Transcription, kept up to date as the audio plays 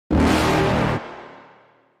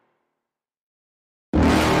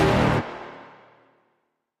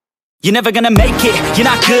You're never gonna make it, you're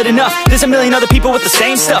not good enough. There's a million other people with the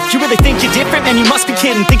same stuff. You really think you're different? Man, you must be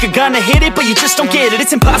kidding. Think you're gonna hit it, but you just don't get it.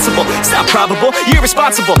 It's impossible, it's not probable, you're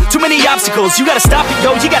irresponsible. Too many obstacles, you gotta stop it,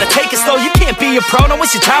 yo. You gotta take it slow, you can't be a pro. Don't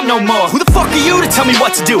waste your time no more. Who the fuck are you to tell me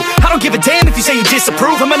what to do? I don't give a damn if you say you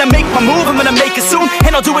disapprove. I'm gonna make my move, I'm gonna make it soon.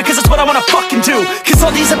 And I'll do it cause it's what I wanna fucking do. Cause all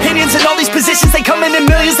these opinions and all these positions, they come in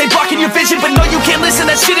millions, they blocking your vision. But no, you can't listen,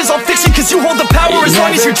 that shit is all fiction. Cause you hold the power as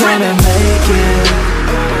long as you're dreaming. Make it.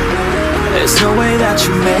 There's no way that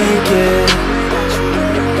you make it.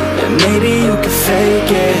 And maybe you can fake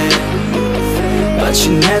it, but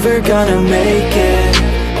you're never gonna make it.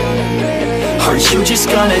 Are you just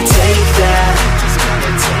gonna take that?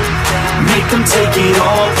 Make them take it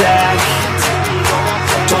all back.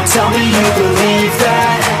 Don't tell me you believe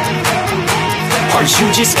that. Are you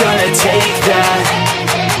just gonna take that?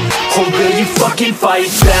 Or will you fucking fight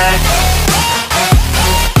back?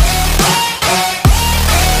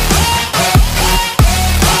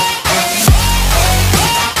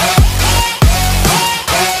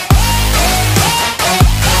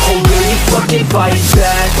 Fight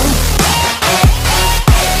back.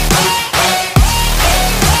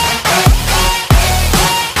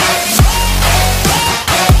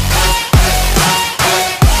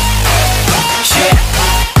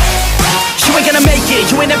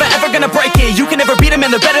 You ain't never ever gonna break it. You can never beat them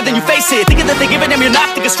and they're better than you face it. Thinking that they give a damn, you're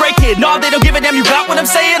not, think a straight kid. No, they don't give a damn, you got what I'm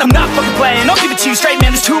saying? I'm not fucking playing, I'll give it to you straight,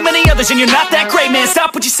 man. There's too many others and you're not that great, man.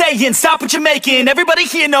 Stop what you're saying, stop what you're making. Everybody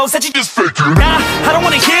here knows that you just faking. Nah, I don't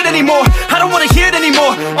wanna hear it anymore, I don't wanna hear it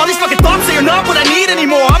anymore. All these fucking thoughts, they are not what I need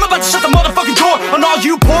anymore. I'm about to shut the motherfucking door on all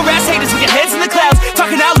you poor ass haters with your heads in the clouds,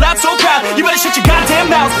 talking out loud so proud. You better shut your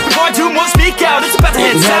goddamn mouth before I do more speak out. It's about to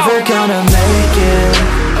head south. You're never gonna make it.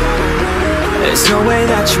 There's no way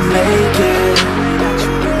that you make it.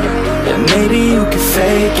 And maybe you can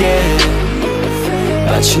fake it,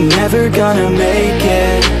 but you're never gonna make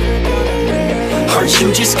it. Are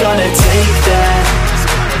you just gonna take that?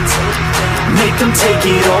 Make them take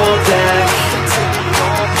it all back.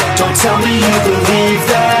 Don't tell me you believe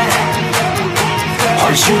that.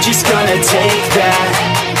 Are you just gonna take that?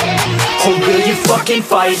 Or will you fucking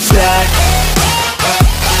fight back?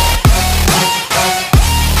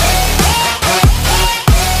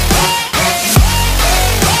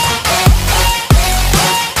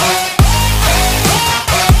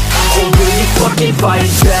 Fight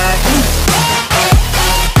back.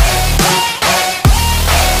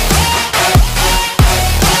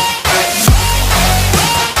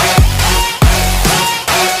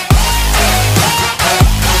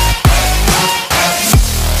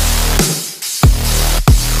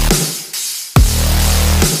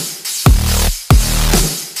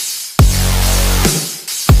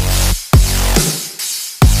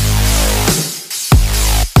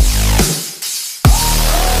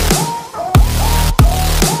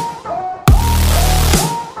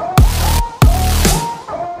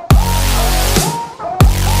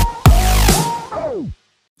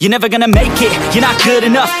 You're never gonna make it, you're not good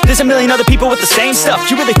enough. There's a million other people with the same stuff.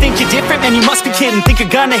 You really think you're different? Man, you must be kidding. Think you're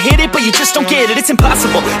gonna hit it, but you just don't get it. It's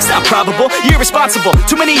impossible, it's not probable, you're irresponsible.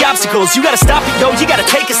 Too many obstacles, you gotta stop it, yo. You gotta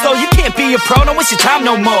take it slow, you can't be a pro. Don't waste your time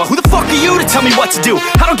no more. Who the fuck are you to tell me what to do?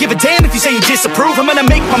 I don't give a damn if you say you disapprove. I'm gonna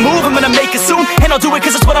make my move, I'm gonna make it soon. And I'll do it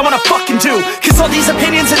cause it's what I wanna fucking do. Cause all these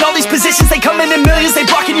opinions and all these positions, they come in millions, they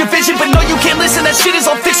blocking your vision. But no, you can't listen, that shit is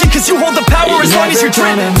all fiction. Cause you hold the power as long as you're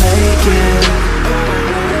dreaming.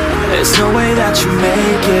 There's no way that you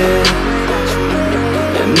make it.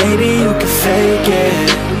 And maybe you can fake it,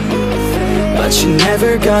 but you're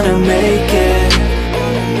never gonna make it.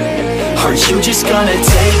 Are you just gonna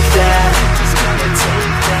take that?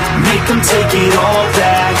 Make them take it all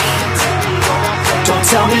back. Don't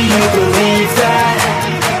tell me you believe that.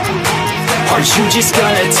 Are you just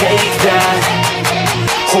gonna take that?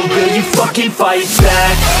 Or will you fucking fight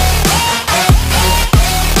back?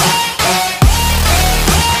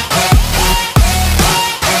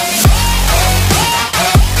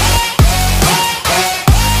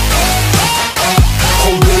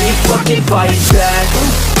 Fight back.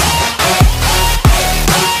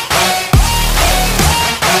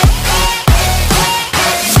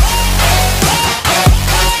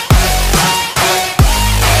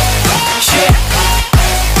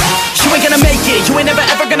 You ain't never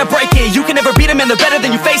ever gonna break it. You can never beat them and they're better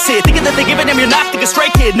than you face it. Thinking that they give a damn, you're not, think a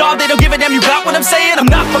straight kid. No, they don't give a damn, you got what I'm saying? I'm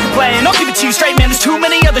not fucking playing, I'll give it to you straight, man. There's too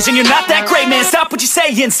many others and you're not that great, man. Stop what you're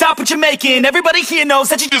saying, stop what you're making. Everybody here knows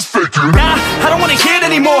that you just faking. Nah, I don't wanna hear it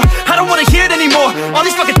anymore, I don't wanna hear it anymore. All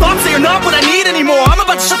these fucking thoughts, they are not what I need anymore. I'm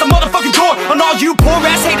about to shut the motherfucking door on all you poor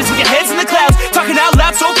ass haters with your heads in the clouds, talking out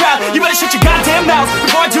loud so proud. You better shut your goddamn mouth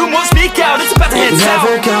before I do more, speak out. It's about to head south.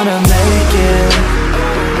 You're never gonna make it.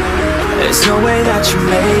 There's no way that you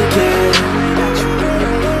make it.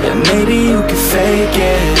 Yeah, maybe you can fake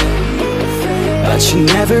it, but you're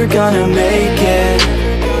never gonna make it.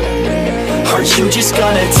 Are you just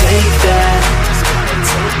gonna take that?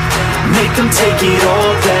 Make them take it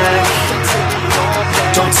all back.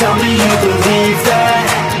 Don't tell me you believe that.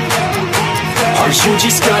 Are you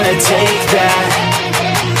just gonna take that?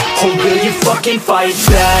 Or will you fucking fight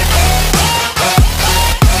back?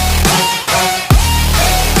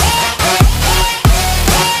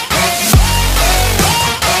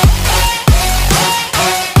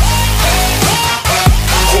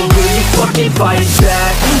 Or will you fucking fight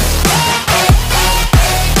back?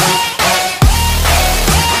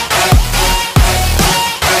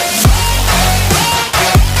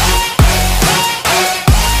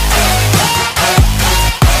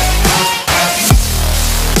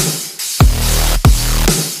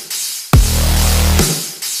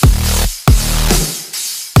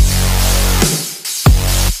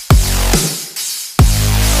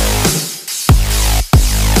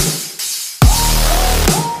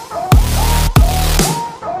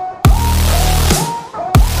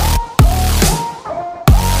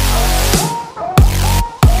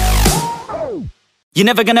 You're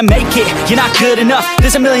never gonna make it, you're not good enough.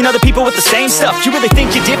 There's a million other people with the same stuff. You really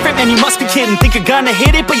think you're different? Man, you must be kidding. Think you're gonna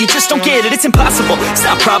hit it, but you just don't get it. It's impossible, it's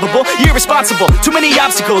not probable, you're irresponsible. Too many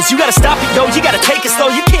obstacles, you gotta stop it, yo. You gotta take it slow,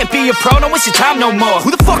 you can't be a pro. Don't waste your time no more. Who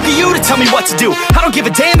the fuck are you to tell me what to do? I don't give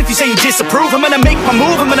a damn if you say you disapprove. I'm gonna make my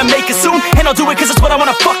move, I'm gonna make it soon. And I'll do it cause it's what I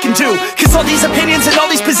wanna fucking do. Cause all these opinions and all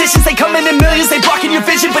these positions, they come in millions, they blocking your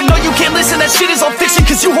vision. But no, you can't listen, that shit is all fiction.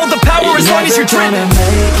 Cause you hold the power as long as you're dreaming.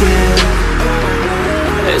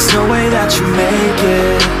 There's no way that you make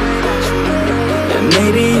it. And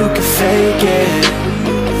maybe you can fake it,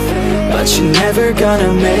 but you're never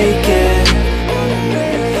gonna make it.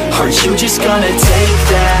 Are you just gonna take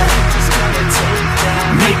that?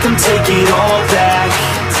 Make them take it all back.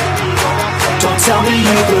 Don't tell me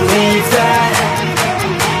you believe that.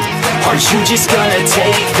 Are you just gonna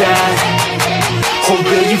take that? Or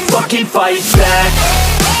will you fucking fight back?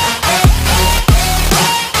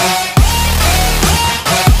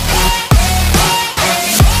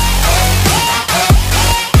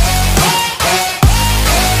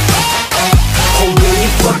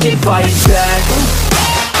 Fucking fight back.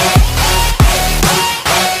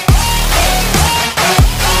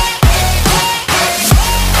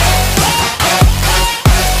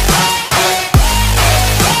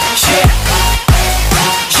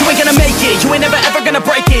 You ain't never ever gonna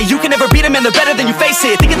break it. You can never beat them and they're better than you face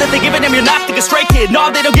it. Thinking that they give a damn, you're not, think a straight kid.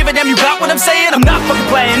 No, they don't give a damn, you got what I'm saying? I'm not fucking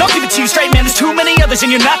playing, I'll give it to you straight, man. There's too many others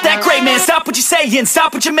and you're not that great, man. Stop what you're saying,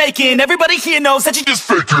 stop what you're making. Everybody here knows that you just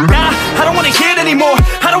faking. Nah, I don't wanna hear it anymore,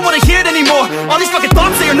 I don't wanna hear it anymore. All these fucking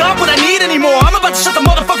thoughts, they are not what I need anymore. I'm about to shut the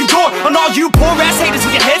motherfucking door on all you poor ass haters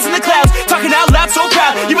with your heads in the clouds, talking out loud so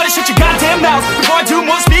proud. You better shut your goddamn mouth before I do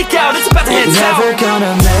more, speak out. It's about to head south. Never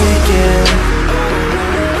gonna make it.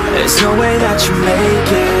 There's no way that you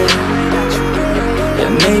make it.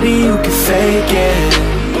 And maybe you can fake it,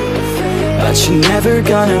 but you're never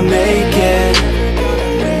gonna make it.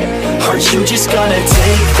 Are you just gonna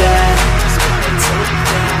take that?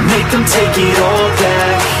 Make them take it all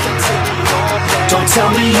back. Don't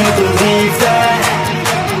tell me you believe that.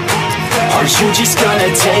 Are you just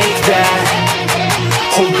gonna take that?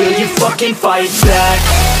 Or will you fucking fight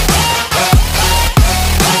back?